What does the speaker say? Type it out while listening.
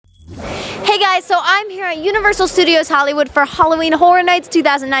guys, so I'm here at Universal Studios Hollywood for Halloween Horror Nights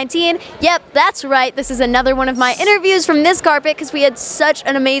 2019. Yep, that's right, this is another one of my interviews from this carpet because we had such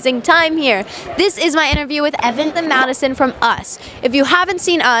an amazing time here. This is my interview with Evan and Madison from Us. If you haven't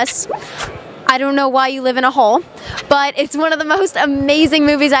seen Us, I don't know why you live in a hole, but it's one of the most amazing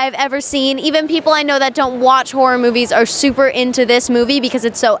movies I have ever seen. Even people I know that don't watch horror movies are super into this movie because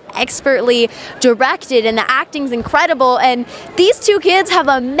it's so expertly directed and the acting's incredible. And these two kids have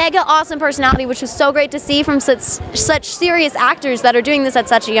a mega awesome personality, which is so great to see from such serious actors that are doing this at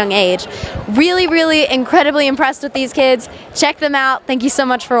such a young age. Really, really incredibly impressed with these kids. Check them out. Thank you so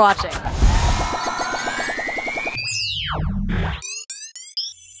much for watching.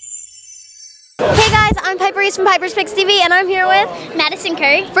 Hey guys, I'm Piper Reese from Piper's Picks TV, and I'm here with Madison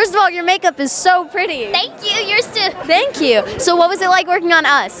Curry. First of all, your makeup is so pretty. Thank you, yours too. Thank you. So what was it like working on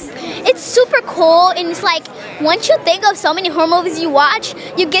Us? It's super cool, and it's like, once you think of so many horror movies you watch,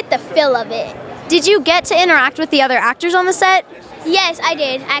 you get the feel of it. Did you get to interact with the other actors on the set? Yes, I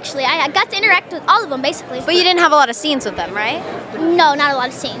did, actually. I got to interact with all of them, basically. But you didn't have a lot of scenes with them, right? No, not a lot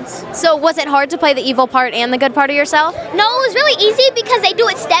of scenes. So was it hard to play the evil part and the good part of yourself? No, it was really easy because they do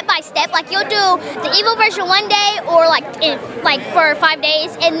it step by step. Like, you'll do the evil version one day or like for 5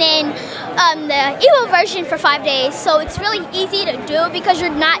 days, and then the evil version for 5 days. So it's really easy to do because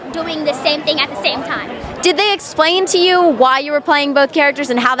you're not doing the same thing at the same time. Did they explain to you why you were playing both characters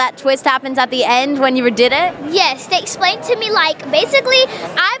and how that twist happens at the end when you did it? Yes, they explained to me, like, basically,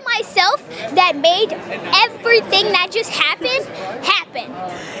 I myself that made everything that just happened happen.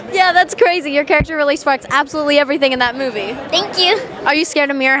 Yeah, that's crazy. Your character really sparks absolutely everything in that movie. Thank you. Are you scared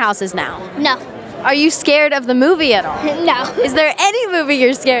of mirror houses now? No. Are you scared of the movie at all? No. Is there any movie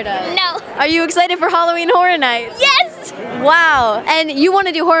you're scared of? No. Are you excited for Halloween Horror Nights? Yes! Wow. And you want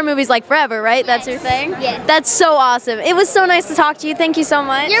to do horror movies like forever, right? Yes. That's your thing? Yes. That's so awesome. It was so nice to talk to you. Thank you so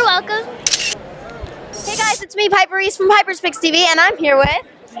much. You're welcome. Hey guys, it's me, Piper Reese from Piper's Picks TV, and I'm here with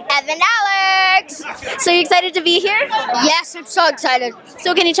Evan Alex. So you excited to be here? Yes, I'm so excited.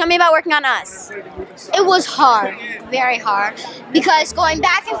 So can you tell me about working on Us? It was hard, very hard, because going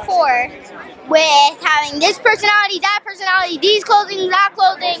back and forth with having this personality, that personality, these clothing, that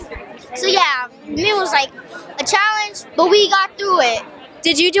clothing. So yeah, it was like a challenge, but we got through it.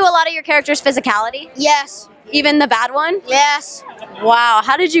 Did you do a lot of your character's physicality? Yes. Even the bad one? Yes. Wow,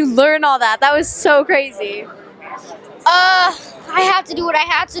 how did you learn all that? That was so crazy. I had to do what I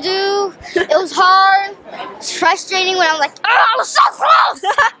had to do. It was hard. It's frustrating when I'm like, oh, I was so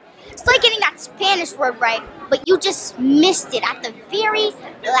close. It's like getting that Spanish word right, but you just missed it at the very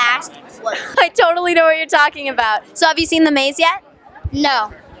last word. I totally know what you're talking about. So have you seen The Maze yet?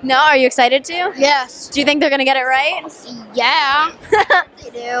 No. No, are you excited to? Yes. Do you think they're gonna get it right? Yeah.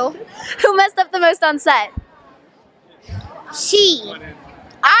 They do. Who messed up the most on set? See,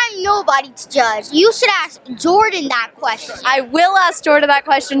 I'm nobody to judge. You should ask Jordan that question. I will ask Jordan that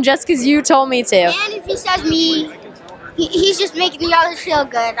question just because you told me to. And if he says me, he's just making the others feel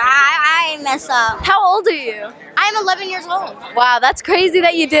good. I mess up. How old are you? I'm 11 years old. Wow, that's crazy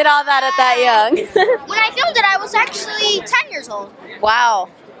that you did all that at that young. When I filmed it, I was actually 10 years old. Wow,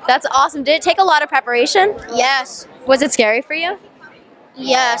 that's awesome. Did it take a lot of preparation? Yes. Was it scary for you?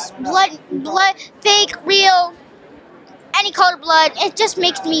 Yes. Blood, fake, real, any color blood. It just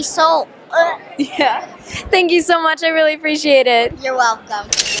makes me so... Yeah. Thank you so much. I really appreciate it. You're welcome.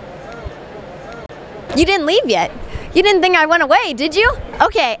 You didn't leave yet. You didn't think I went away, did you?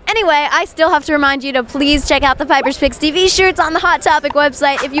 Okay, anyway, I still have to remind you to please check out the Piper's Picks TV shirts on the Hot Topic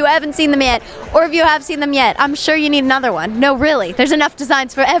website if you haven't seen them yet, or if you have seen them yet. I'm sure you need another one. No, really, there's enough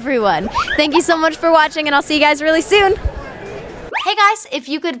designs for everyone. Thank you so much for watching, and I'll see you guys really soon. Hey guys, if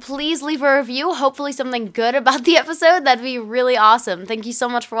you could please leave a review, hopefully something good about the episode, that'd be really awesome. Thank you so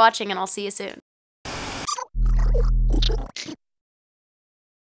much for watching, and I'll see you soon.